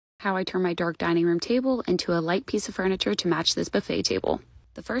how I turned my dark dining room table into a light piece of furniture to match this buffet table.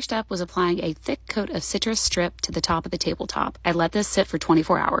 The first step was applying a thick coat of citrus strip to the top of the tabletop. I let this sit for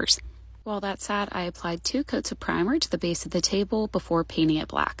 24 hours. While that sat, I applied 2 coats of primer to the base of the table before painting it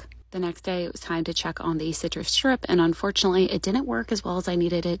black. The next day, it was time to check on the citrus strip, and unfortunately, it didn't work as well as I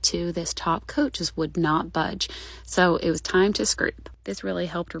needed it to. This top coat just would not budge, so it was time to scrape. This really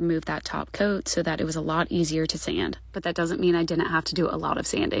helped remove that top coat so that it was a lot easier to sand. But that doesn't mean I didn't have to do a lot of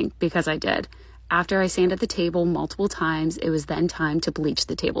sanding, because I did. After I sanded the table multiple times, it was then time to bleach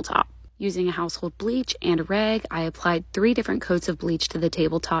the tabletop. Using a household bleach and a rag, I applied 3 different coats of bleach to the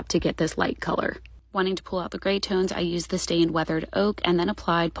tabletop to get this light color. Wanting to pull out the gray tones, I used the stained weathered oak and then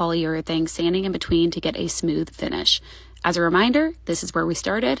applied polyurethane sanding in between to get a smooth finish. As a reminder, this is where we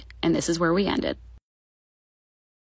started and this is where we ended.